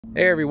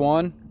Hey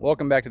everyone,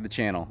 welcome back to the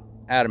channel.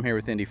 Adam here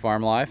with Indy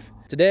Farm Life.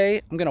 Today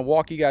I'm going to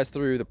walk you guys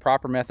through the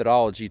proper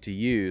methodology to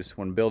use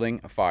when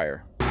building a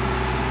fire.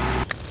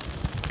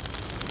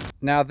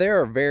 Now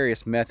there are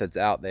various methods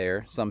out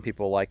there. Some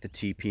people like the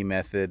TP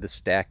method, the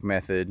stack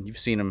method. You've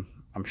seen them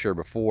I'm sure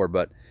before,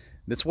 but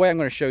this way I'm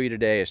going to show you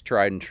today is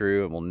tried and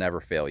true and will never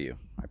fail you.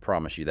 I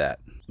promise you that.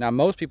 Now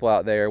most people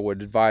out there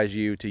would advise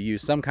you to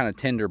use some kind of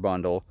tinder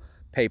bundle,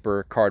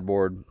 paper,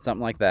 cardboard,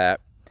 something like that.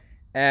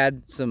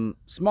 Add some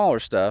smaller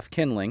stuff,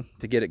 kindling,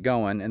 to get it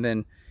going, and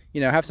then,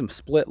 have some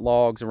split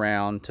logs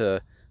around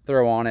to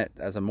throw on it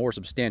as a more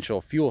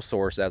substantial fuel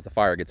source as the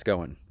fire gets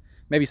going.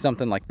 Maybe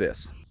something like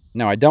this.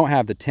 Now, I don't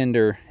have the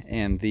tinder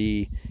and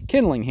the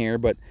kindling here,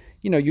 but,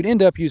 you'd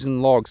end up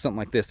using logs, something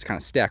like this, to kind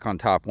of stack on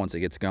top once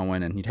it gets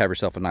going, and you'd have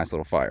yourself a nice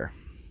little fire.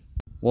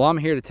 Well, I'm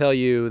here to tell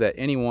you that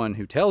anyone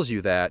who tells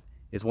you that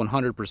is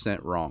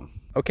 100% wrong.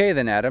 Okay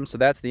then, Adam, so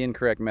that's the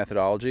incorrect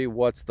methodology.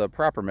 What's the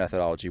proper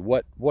methodology?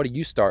 What do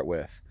you start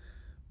with?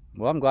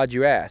 Well, I'm glad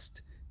you asked.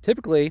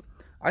 Typically,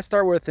 I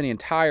start with an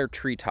entire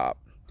tree top.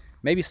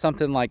 Maybe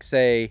something like,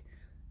 say,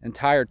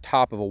 entire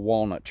top of a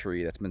walnut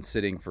tree that's been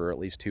sitting for at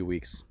least 2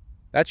 weeks.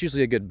 That's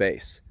usually a good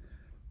base.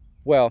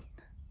 Well,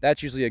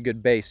 that's usually a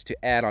good base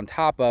to add on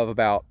top of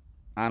about,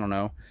 3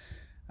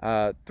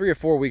 or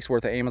 4 weeks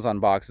worth of Amazon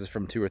boxes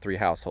from 2 or 3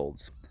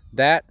 households.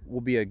 That will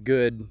be a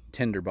good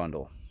tinder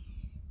bundle.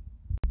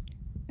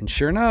 And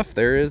sure enough,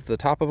 there is the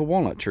top of a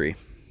walnut tree.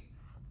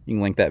 You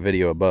can link that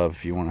video above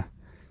if you want to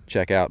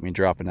check out me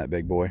dropping that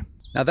big boy.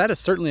 Now that is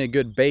certainly a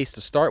good base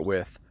to start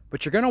with,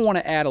 but you're going to want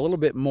to add a little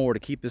bit more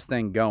to keep this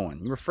thing going.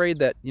 You're afraid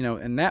that,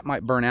 and that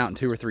might burn out in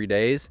 2 or 3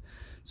 days.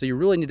 So you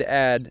really need to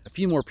add a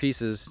few more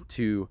pieces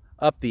to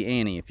up the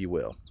ante, if you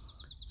will.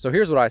 So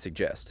here's what I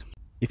suggest.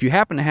 If you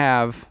happen to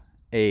have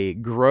a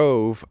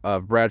grove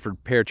of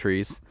Bradford pear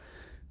trees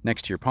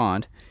next to your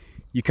pond,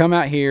 you come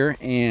out here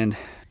and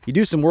you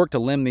do some work to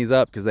limb these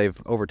up because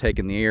they've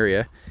overtaken the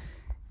area,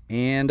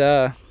 and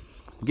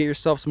get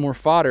yourself some more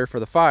fodder for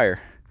the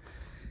fire.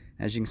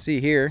 As you can see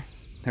here,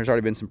 there's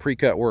already been some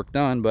pre-cut work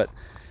done, but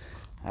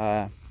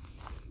a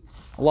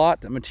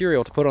lot of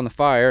material to put on the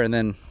fire, and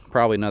then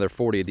probably another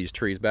 40 of these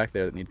trees back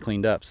there that need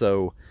cleaned up.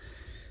 So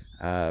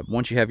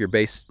once you have your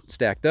base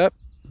stacked up,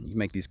 you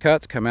make these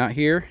cuts, come out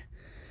here,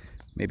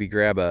 maybe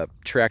grab a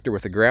tractor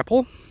with a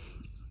grapple.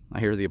 I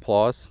hear the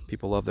applause.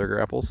 People love their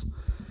grapples.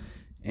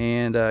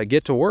 And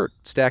get to work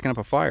stacking up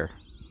a fire.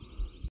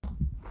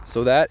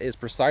 So that is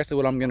precisely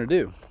what I'm going to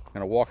do. I'm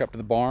going to walk up to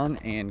the barn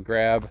and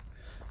grab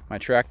my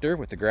tractor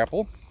with the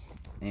grapple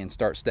and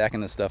start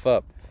stacking this stuff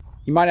up.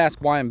 You might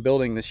ask why I'm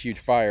building this huge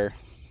fire.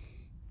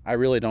 I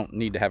really don't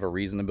need to have a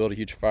reason to build a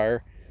huge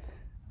fire.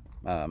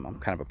 I'm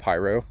kind of a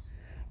pyro.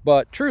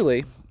 But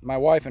truly, my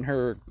wife and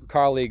her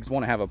colleagues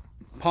want to have a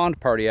pond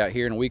party out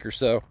here in a week or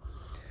so.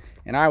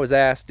 And I was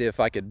asked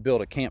if I could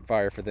build a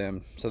campfire for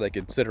them so they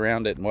could sit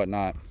around it and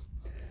whatnot.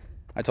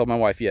 I told my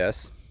wife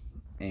yes,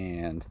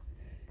 and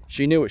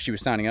she knew what she was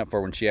signing up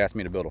for when she asked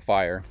me to build a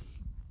fire.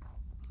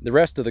 The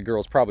rest of the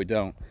girls probably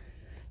don't.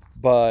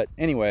 But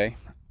anyway,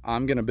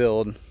 I'm going to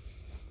build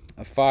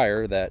a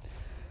fire that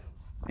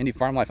Indy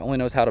Farm Life only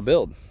knows how to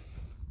build.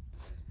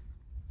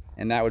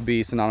 And that would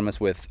be synonymous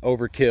with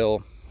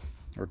overkill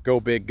or go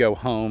big, go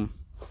home.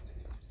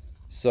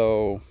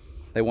 So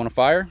they want a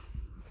fire?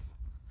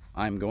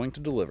 I'm going to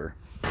deliver.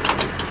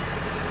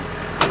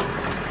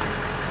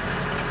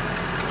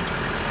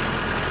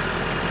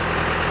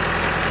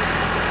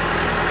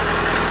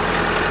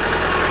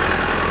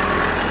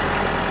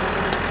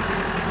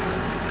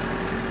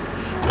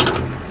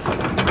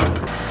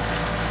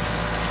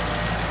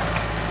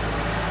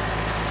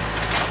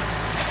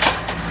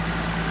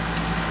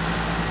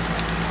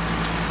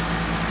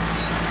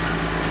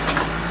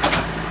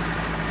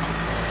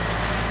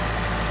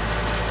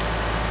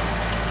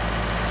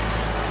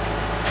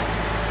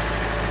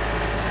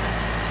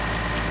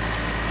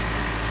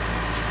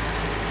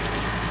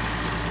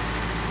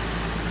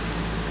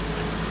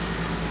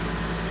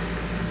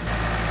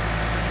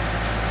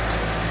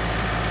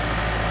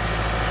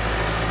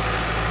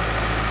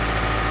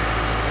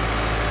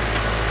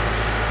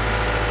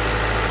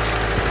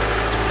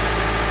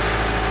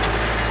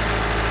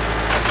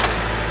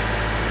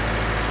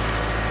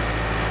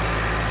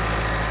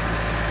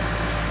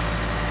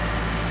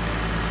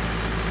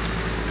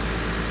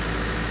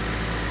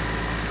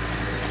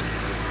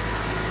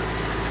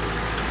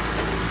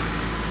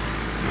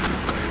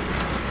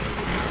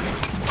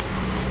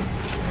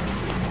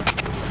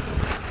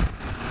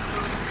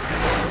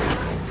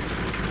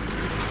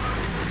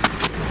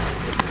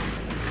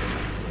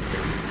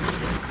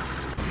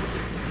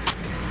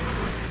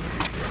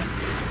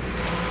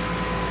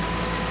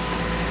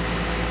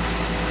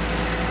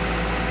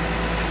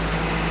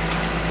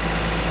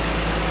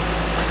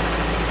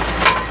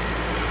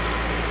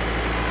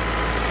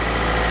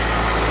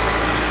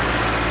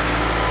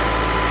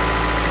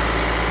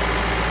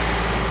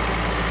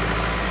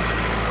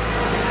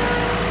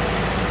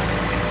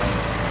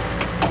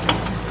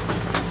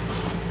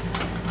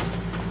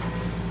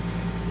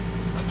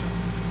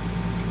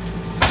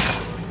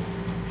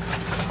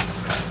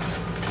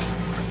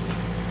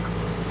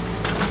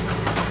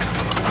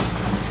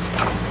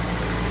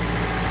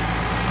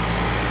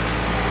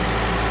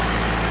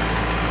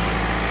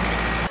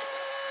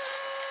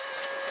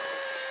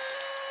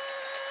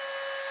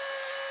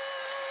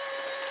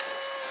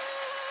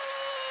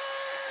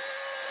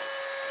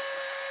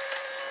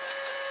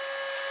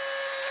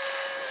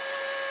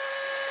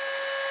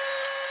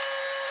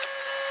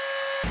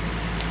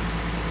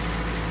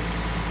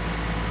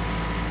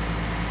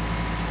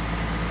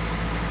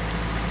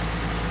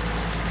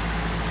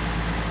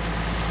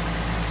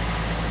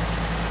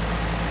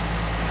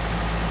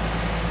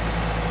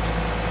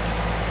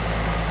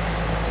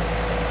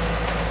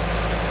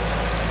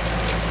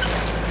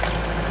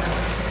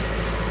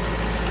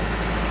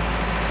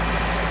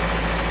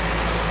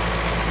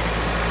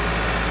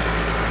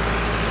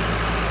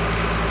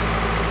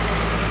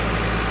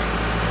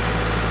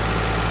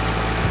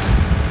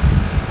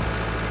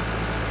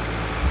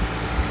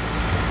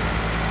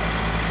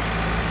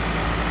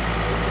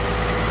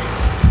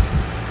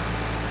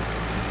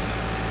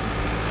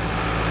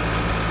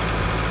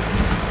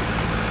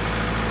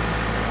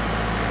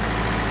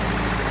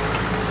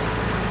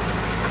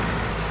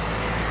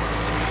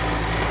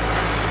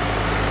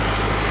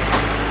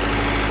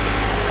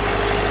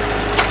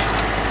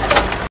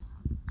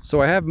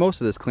 So I have most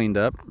of this cleaned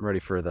up, ready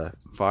for the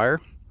fire.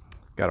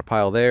 Got a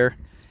pile there.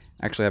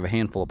 Actually, I have a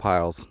handful of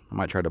piles. I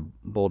might try to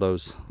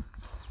bulldoze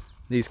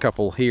these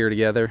couple here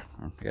together,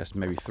 or I guess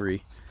maybe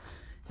 3.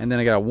 And then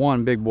I got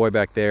one big boy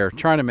back there,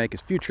 trying to make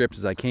as few trips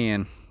as I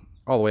can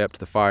all the way up to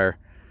the fire,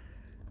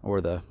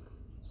 or the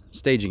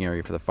staging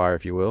area for the fire,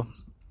 if you will.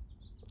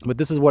 But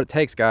this is what it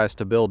takes, guys,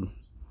 to build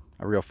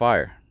a real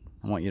fire.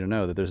 I want you to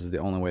know that this is the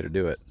only way to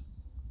do it.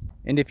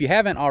 And if you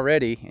haven't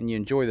already and you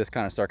enjoy this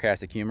kind of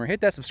sarcastic humor,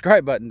 hit that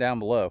subscribe button down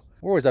below.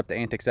 We're always up to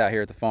antics out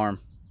here at the farm.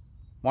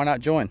 Why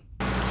not join?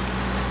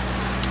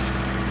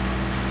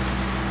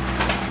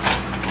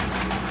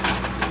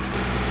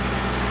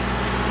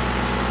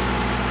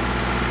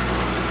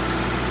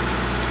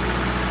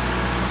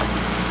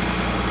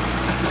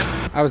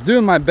 I was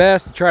doing my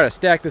best to try to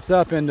stack this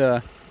up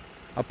into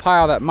a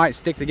pile that might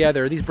stick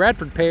together. These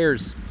Bradford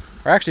pears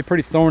are actually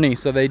pretty thorny,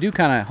 so they do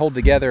kind of hold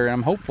together, and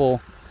I'm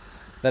hopeful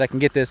that I can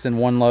get this in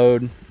one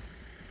load.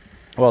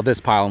 Well, this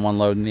pile in one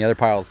load, and the other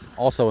pile's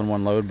also in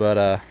one load,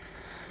 but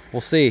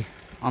we'll see.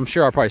 I'm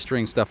sure I'll probably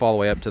string stuff all the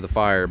way up to the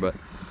fire, but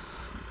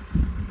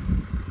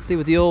let's see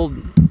what the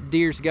old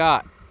deer's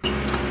got.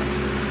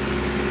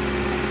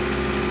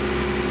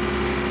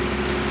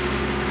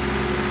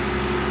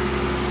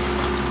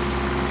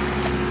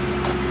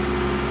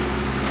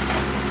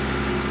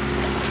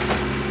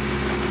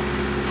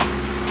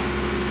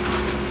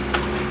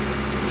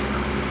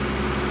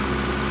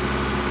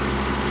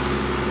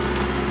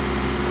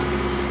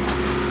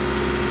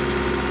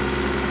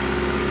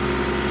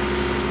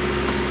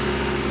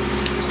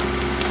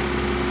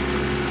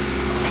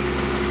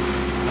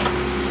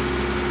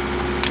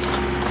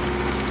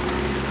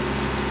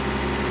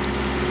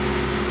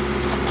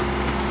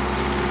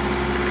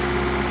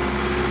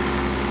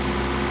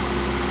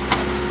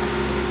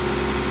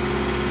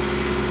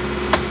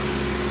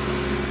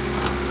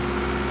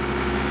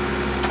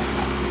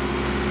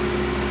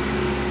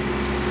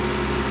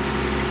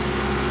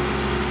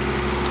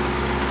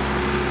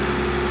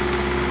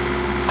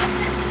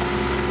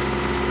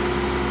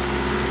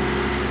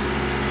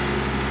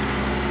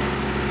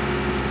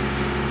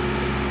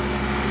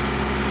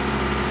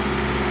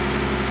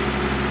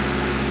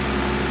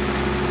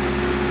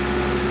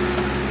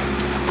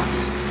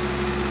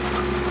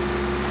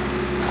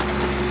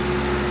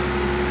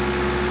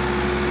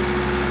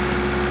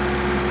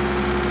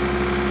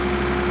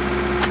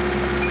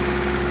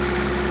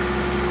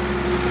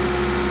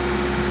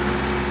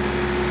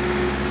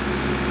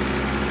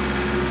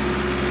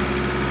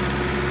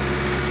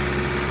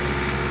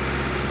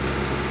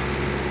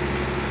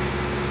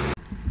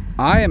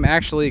 I am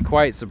actually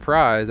quite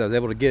surprised I was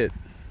able to get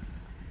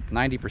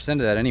 90% of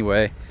that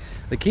anyway.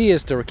 The key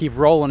is to keep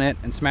rolling it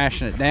and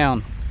smashing it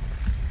down.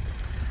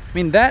 I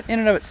mean, that in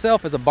and of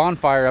itself is a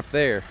bonfire up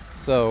there.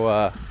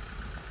 So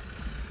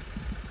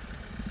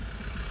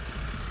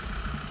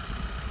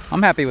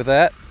I'm happy with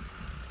that.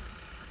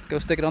 Let's go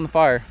stick it on the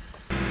fire.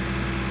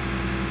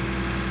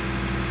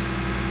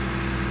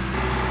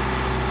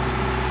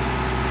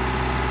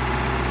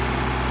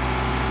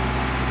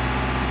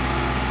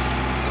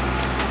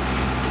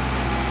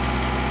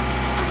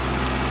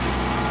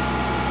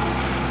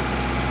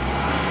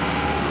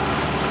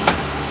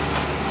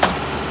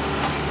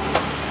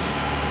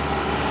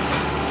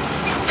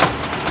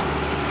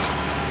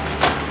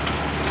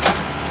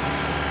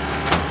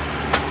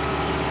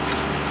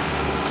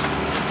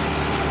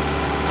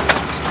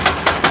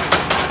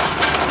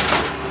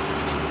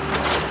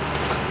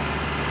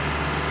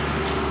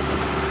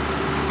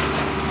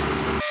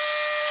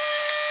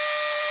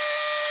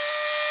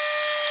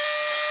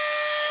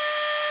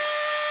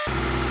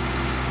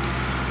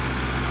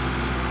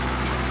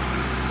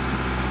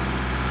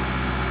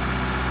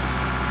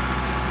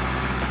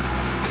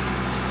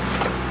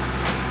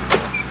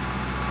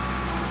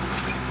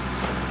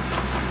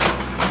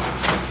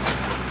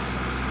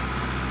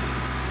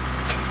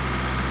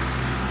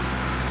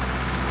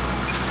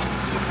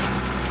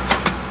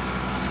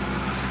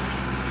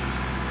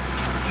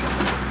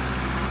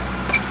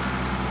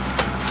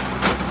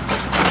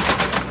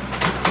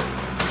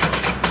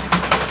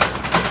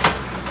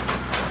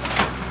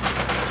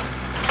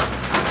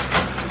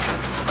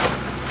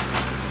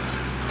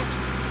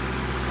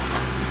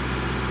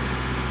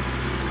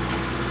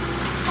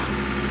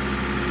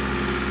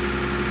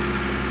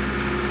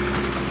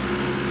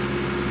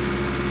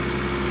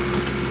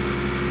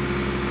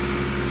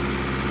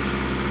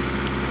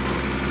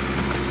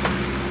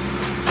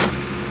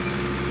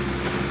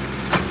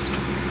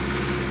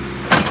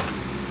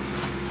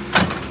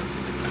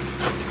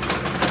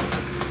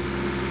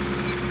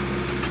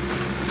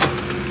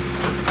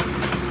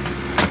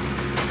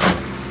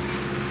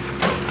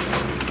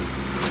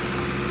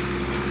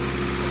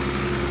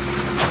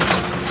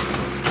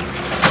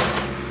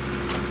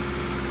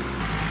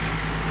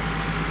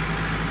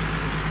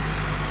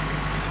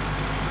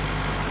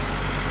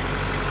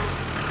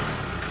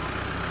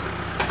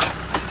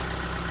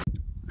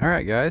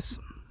 Alright guys,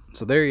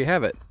 so there you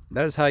have it.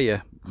 That is how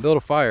you build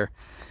a fire.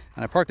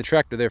 And I parked the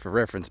tractor there for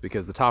reference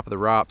because the top of the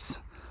ROPS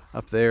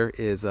up there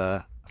is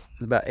about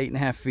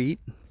 8.5 feet.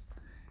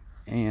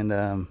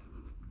 And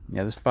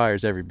yeah, this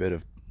fire's every bit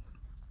of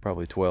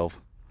probably 12.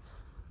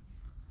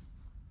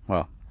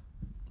 Well,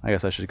 I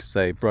guess I should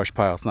say brush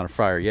pile. It's not a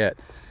fire yet,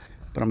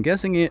 but I'm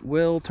guessing it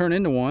will turn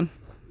into one.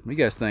 What do you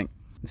guys think?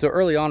 So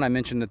early on I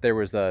mentioned that there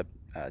was a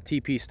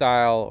TP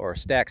style or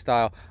stack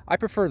style. I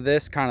prefer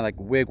this kind of like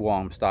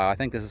wigwam style. I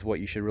think this is what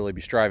you should really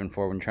be striving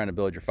for when you're trying to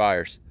build your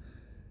fires.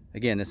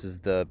 Again, this is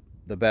the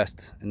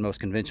best and most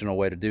conventional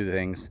way to do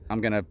things.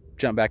 I'm gonna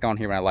jump back on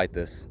here when I light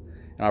this,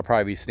 and I'll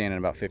probably be standing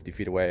about 50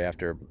 feet away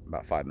after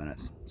about 5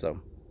 minutes. So,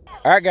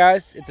 all right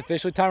guys, it's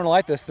officially time to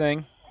light this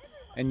thing.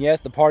 And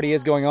yes, the party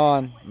is going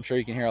on. I'm sure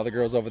you can hear all the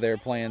girls over there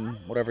playing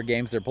whatever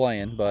games they're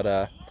playing, but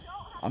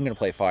I'm gonna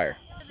play fire.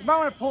 You might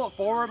want to pull it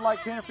forward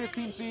like 10 or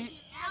 15 feet.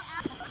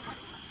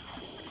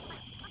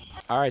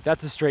 All right,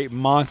 that's a straight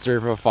monster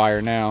of a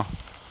fire now.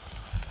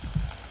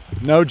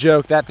 No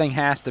joke, that thing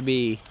has to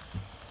be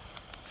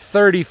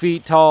 30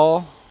 feet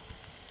tall.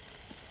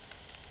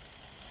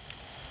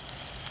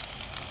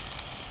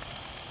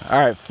 All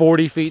right,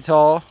 40 feet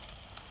tall.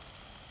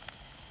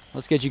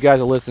 Let's get you guys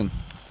a listen.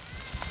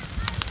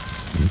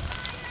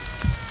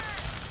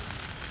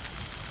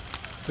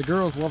 The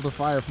girls love the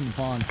fire from the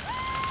pond.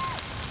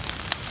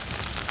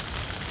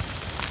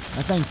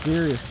 That thing's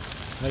serious,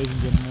 ladies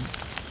and gentlemen.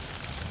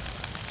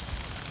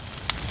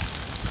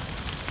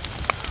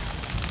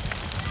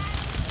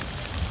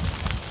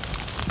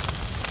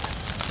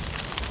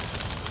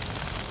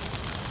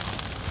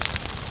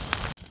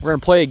 We're gonna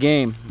play a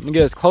game. I'm gonna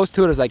get as close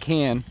to it as I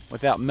can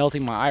without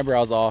melting my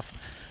eyebrows off,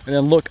 and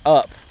then look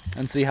up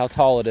and see how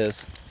tall it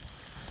is.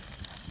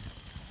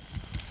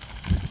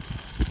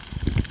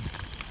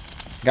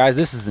 Guys,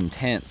 this is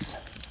intense.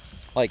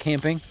 Like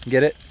camping,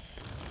 get it?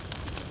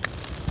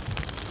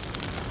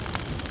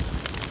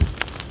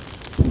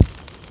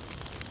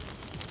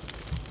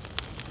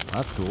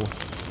 That's cool.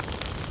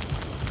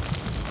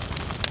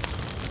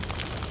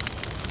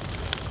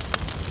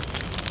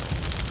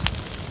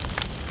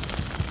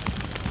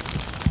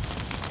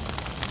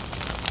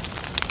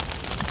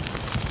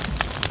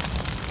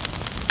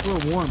 It's a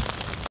little warm.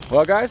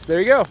 Well guys, there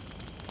you go.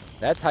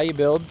 That's how you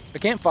build a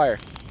campfire.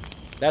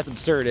 That's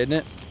absurd, isn't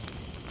it?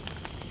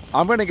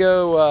 I'm gonna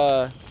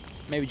go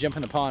maybe jump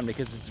in the pond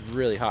because it's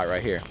really hot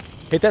right here.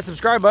 Hit that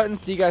subscribe button.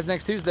 See you guys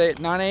next Tuesday at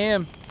 9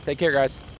 a.m. Take care, guys.